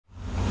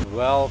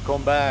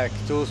Welcome back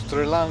to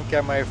Sri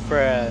Lanka, my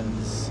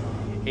friends.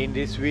 In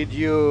this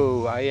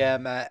video, I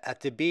am at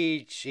the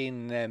beach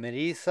in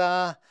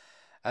Mirissa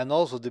and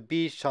also the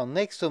beach town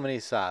next to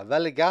Mirissa,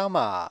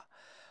 Weligama.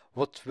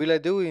 What will I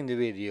do in the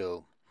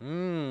video?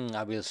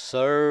 I will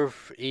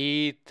surf,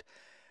 eat,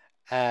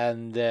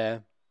 and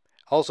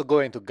also go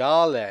into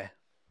Gale.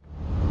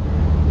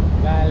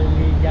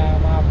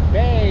 Waligama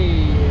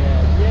Bay!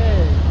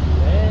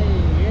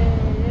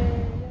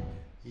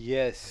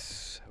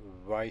 Yes,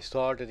 I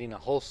started in a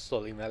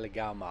hostel in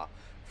Weligama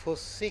for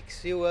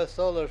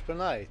 $6 per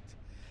night.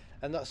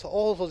 And that's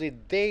also the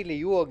daily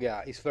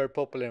yoga is very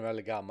popular in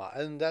Weligama,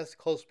 and that's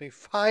cost me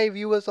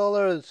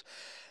 $5.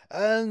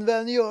 And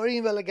when you're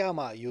in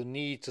Weligama, you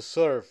need to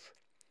surf.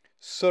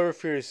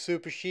 Surf here is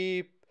super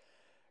cheap,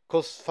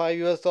 costs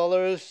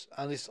 $5,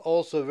 and it's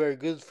also very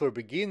good for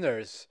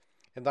beginners.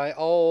 And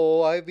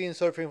I've been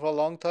surfing for a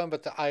long time,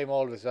 but I'm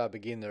always a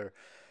beginner,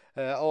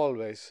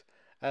 always.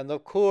 And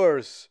of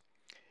course,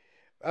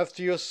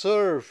 after you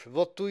surf,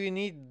 what do you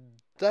need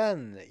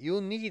then? You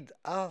need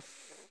a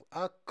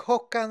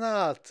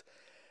coconut,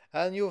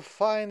 and you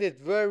find it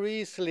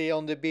very easily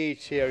on the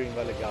beach here in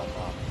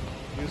Waligama.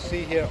 You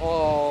see here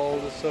all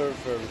the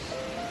surfers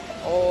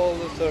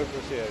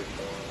here.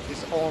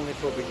 It's only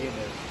for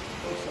beginners.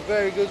 It's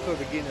very good for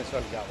beginners,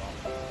 Waligama.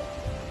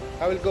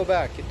 I will go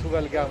back to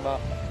Waligama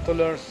to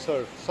learn to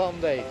surf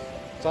someday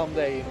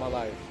in my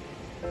life,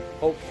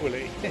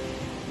 hopefully.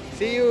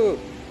 See you!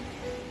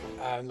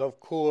 And of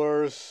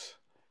course,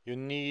 you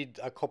need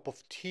a cup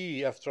of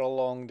tea after a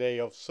long day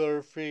of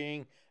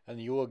surfing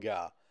and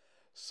yoga.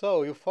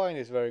 So you find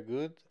it very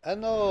good.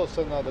 And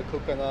also now the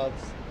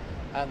coconuts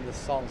and the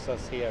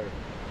sunsets here.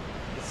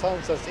 The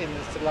sunsets in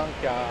Sri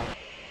Lanka.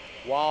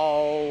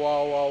 Wow,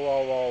 wow, wow,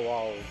 wow, wow,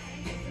 wow.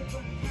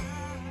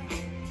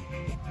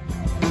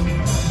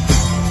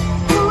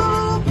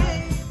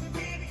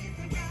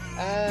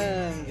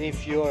 And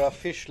if you're a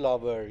fish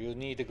lover, you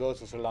need to go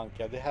to Sri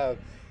Lanka. They have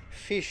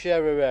fish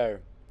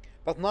everywhere.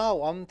 But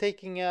now I'm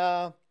taking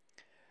a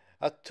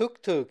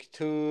tuk-tuk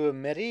to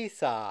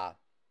Mirissa,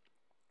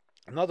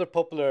 another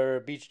popular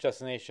beach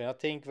destination. I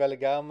think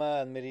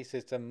Weligama and Mirissa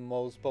is the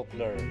most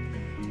popular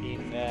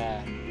in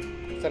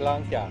Sri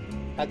Lanka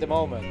at the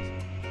moment.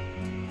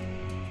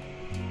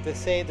 They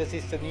say this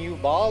is the new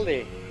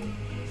Bali,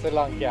 Sri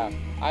Lanka.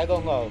 I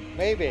don't know.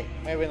 Maybe,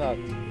 maybe not.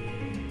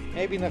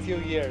 Maybe in a few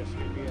years.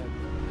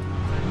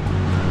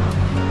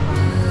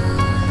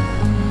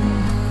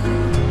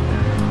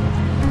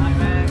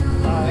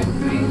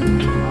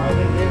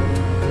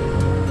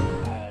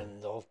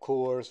 And of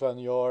course, when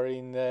you're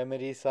in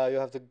Mirissa, you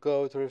have to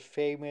go to the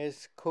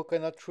famous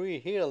coconut tree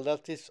hill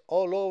that is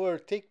all over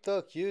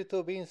TikTok,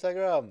 YouTube,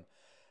 Instagram.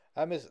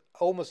 I mean,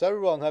 almost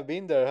everyone have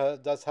been there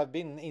that have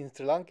been in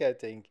Sri Lanka, I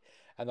think.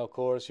 And of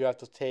course, you have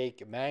to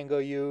take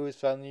mango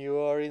juice when you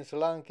are in Sri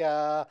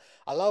Lanka.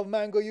 I love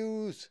mango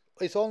juice.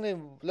 It's only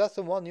less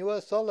than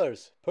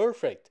 $1.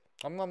 Perfect.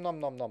 Nom nom nom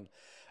nom nom.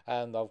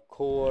 And of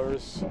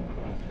course,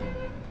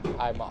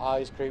 I'm an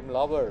ice cream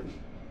lover,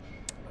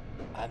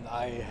 and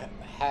I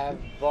have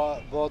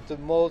bought the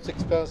most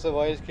expensive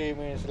ice cream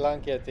in Sri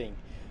Lanka. I think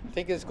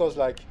it costs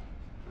like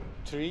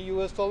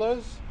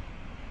 $3.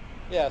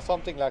 Yeah,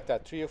 something like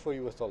that, $3 or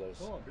 $4.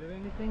 Så, blev det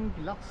anything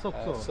glass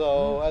också?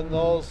 So and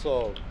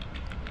also,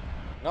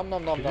 nom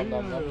nom nom nom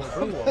nom nom.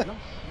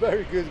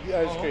 Very good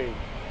ice cream,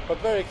 but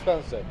very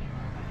expensive.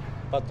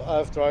 But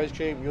after ice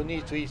cream, you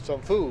need to eat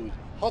some food,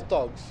 hot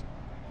dogs.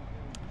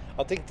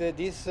 I think that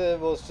this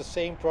was the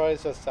same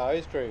price as the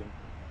ice cream.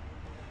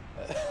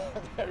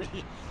 Very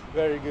good,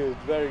 very good,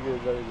 very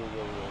good, very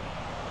good.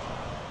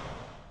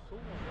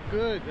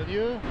 Good, and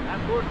you?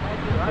 I'm good, thank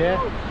you.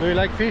 Yeah, do you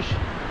like fish?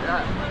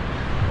 Yeah.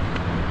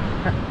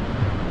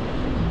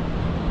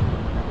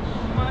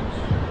 Much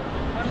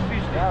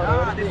fish.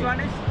 This one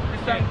is,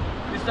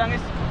 this one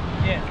is,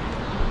 yeah,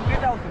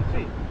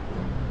 3,003.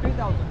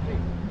 3,003.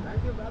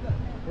 Thank you, brother.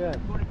 Yeah,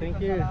 thank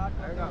you.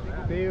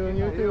 See you on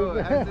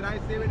YouTube. Have a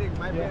nice evening,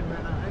 my friend.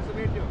 Nice to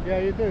meet you. Yeah,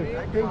 you too.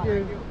 Thank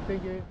you.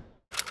 Thank you.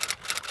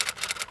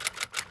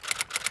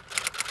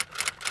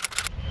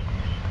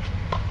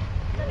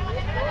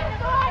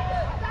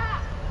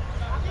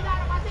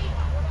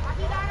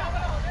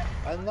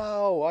 And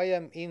now I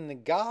am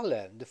in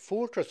Gale, the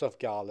fortress of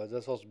Gale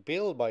that was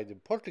built by the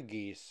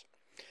Portuguese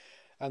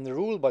and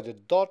ruled by the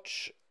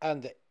Dutch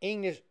and the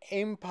English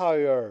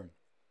Empire,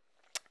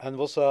 and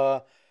was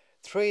a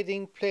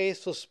trading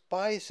place for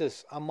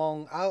spices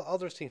among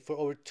other things for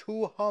over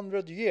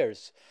 200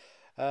 years.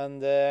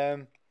 And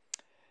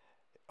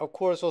of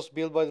course was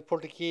built by the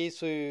Portuguese,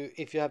 so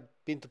if you have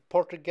been to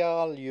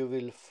Portugal you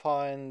will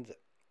find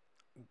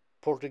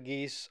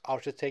Portuguese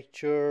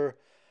architecture.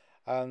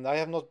 And I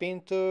have not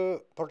been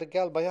to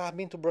Portugal, but I have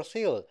been to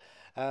Brazil,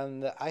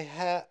 and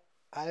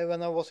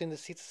when I was in the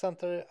city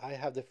center I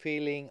had the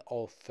feeling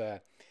of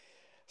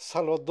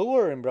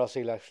Salvador in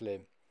Brazil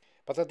actually.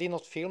 But I did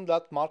not film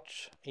that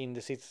much in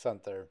the city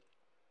center.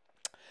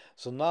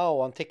 So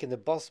now I'm taking the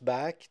bus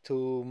back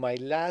to my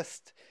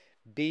last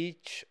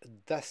beach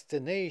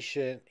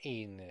destination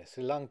in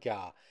Sri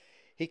Lanka.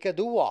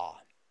 Hikkaduwa,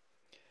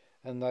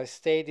 and I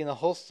stayed in a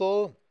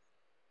hostel,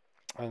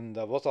 and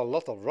there was a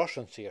lot of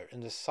Russians here,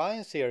 and the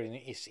signs here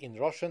is in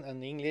Russian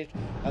and English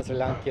and Sri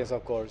Lankans,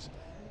 of course.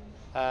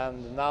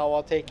 And now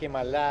I'm taking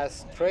my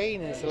last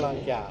train in Sri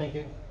Lanka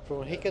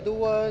from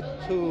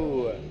Hikkaduwa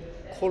to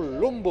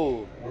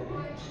Colombo.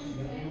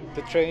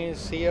 The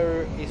trains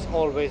here is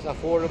always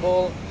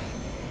affordable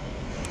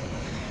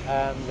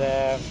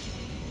and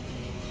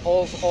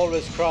also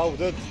always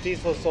crowded.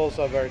 This was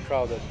also very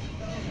crowded.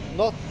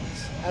 Not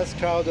as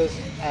crowded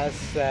as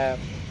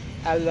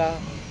Ella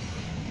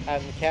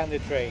and Candy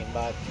train,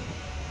 but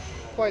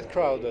quite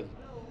crowded.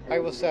 I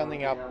was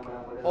standing up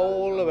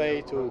all the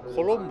way to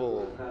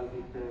Colombo.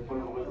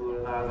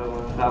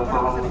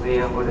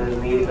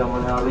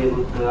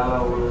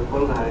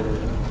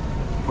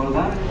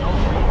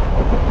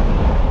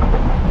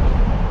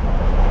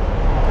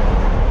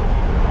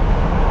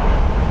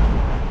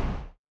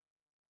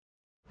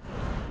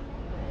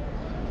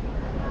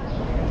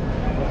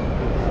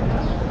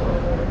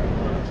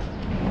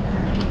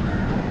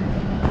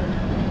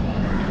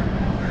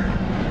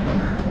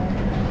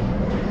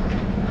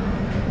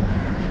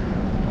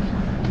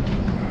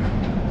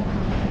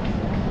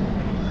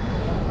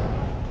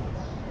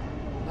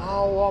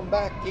 I'm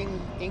back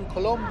in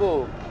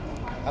Colombo,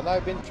 and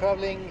I've been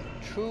traveling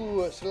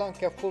through Sri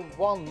Lanka for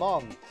 1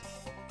 month,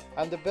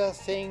 and the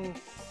best thing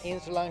in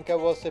Sri Lanka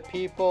was the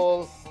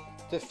people,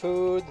 the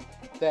food,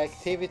 the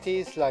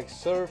activities like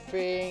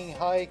surfing,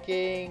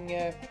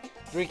 hiking,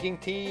 drinking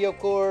tea, of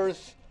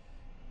course,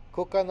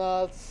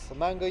 coconuts,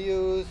 mango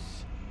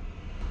juice.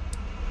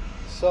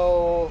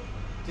 So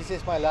this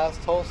is my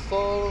last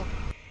hostel,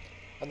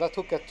 and I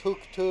took a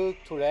tuk-tuk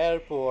to the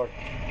airport.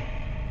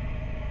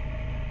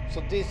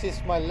 So this is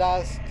my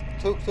last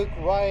tuk-tuk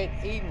ride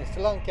in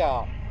Sri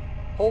Lanka.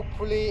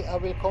 Hopefully I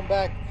will come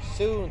back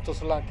soon to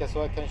Sri Lanka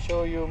so I can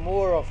show you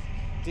more of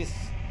this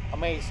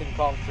amazing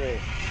country.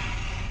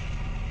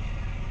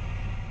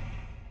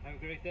 Have a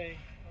great day.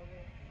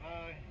 Okay.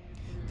 Bye.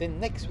 The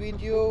next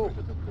video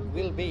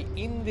will be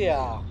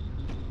India.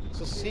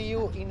 So see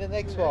you in the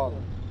next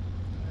one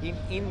in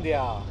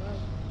India.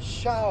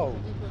 Ciao.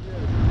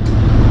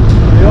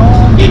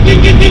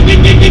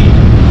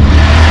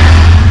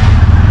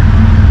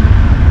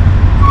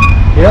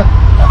 Yeah.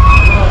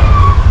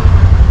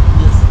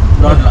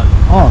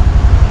 Oh,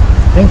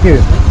 thank you.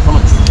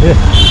 Yeah.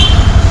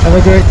 Have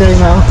a great day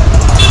now.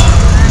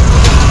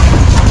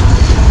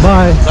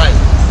 Bye. Bye.